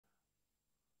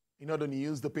In other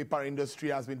news, the paper industry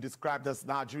has been described as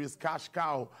Nigeria's cash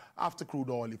cow after crude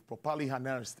oil is properly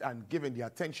harnessed and given the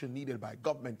attention needed by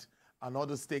government and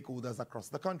other stakeholders across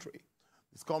the country.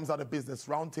 This comes at a business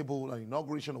roundtable and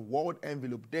inauguration of World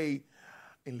Envelope Day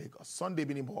in Lagos. Sunday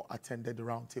Binimbo attended the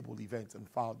roundtable event and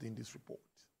filed in this report.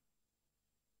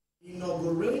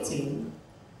 Inaugurating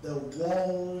the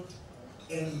World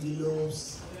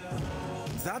Envelopes.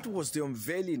 That was the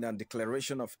unveiling and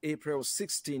declaration of April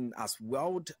 16 as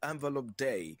World Envelope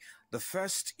Day, the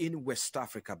first in West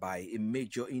Africa by a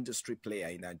major industry player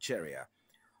in Nigeria.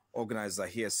 Organizers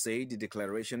here say the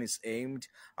declaration is aimed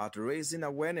at raising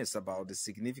awareness about the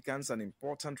significance and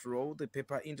important role the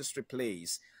paper industry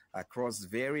plays across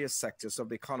various sectors of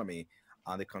the economy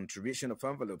and the contribution of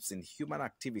envelopes in human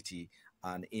activity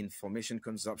and information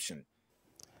consumption.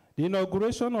 The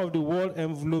inauguration of the World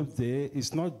Envelope Day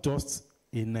is not just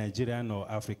a Nigerian or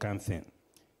African thing.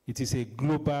 It is a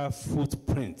global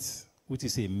footprint, which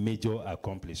is a major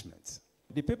accomplishment.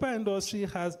 The paper industry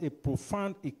has a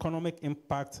profound economic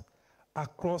impact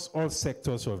across all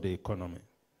sectors of the economy.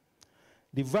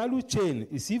 The value chain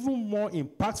is even more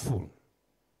impactful,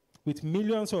 with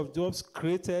millions of jobs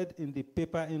created in the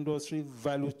paper industry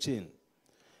value chain.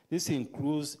 This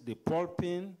includes the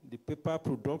pulping, the paper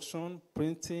production,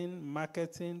 printing,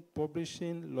 marketing,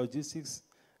 publishing, logistics,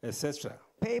 etc.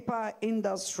 Paper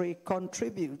industry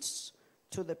contributes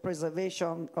to the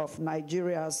preservation of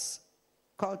Nigeria's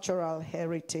cultural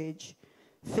heritage.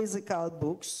 Physical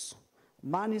books,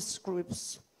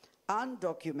 manuscripts, and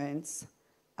documents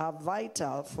are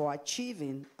vital for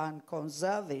achieving and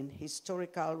conserving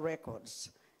historical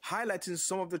records. Highlighting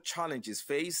some of the challenges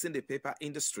faced in the paper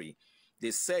industry, they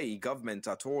say government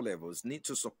at all levels need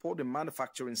to support the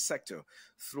manufacturing sector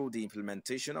through the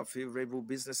implementation of favorable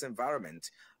business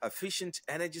environment, efficient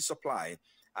energy supply,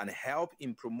 and help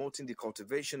in promoting the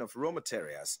cultivation of raw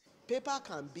materials. Paper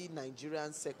can be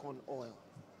Nigeria's second oil.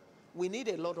 We need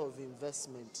a lot of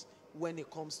investment when it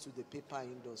comes to the paper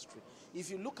industry. If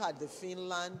you look at the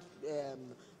Finland,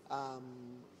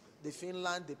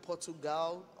 the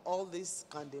Portugal, all these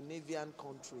Scandinavian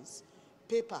countries,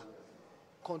 paper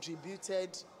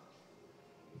contributed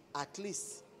at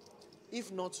least,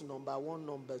 if not number one,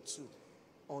 number two,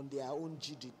 on their own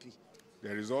GDP.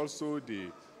 There is also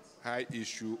the high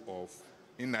issue of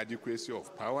inadequacy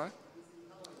of power,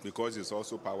 because it's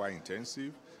also power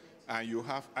intensive, and you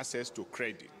have access to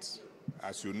credit.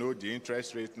 As you know, the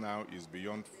interest rate now is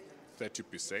beyond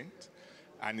 30%,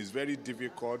 and it's very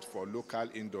difficult for local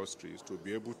industries to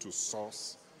be able to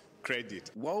source credit.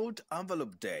 World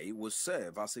Envelope Day will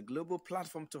serve as a global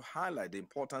platform to highlight the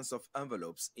importance of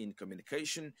envelopes in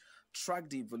communication, track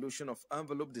the evolution of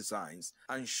envelope designs,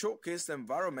 and showcase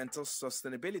environmental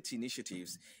sustainability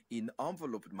initiatives in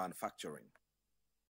envelope manufacturing.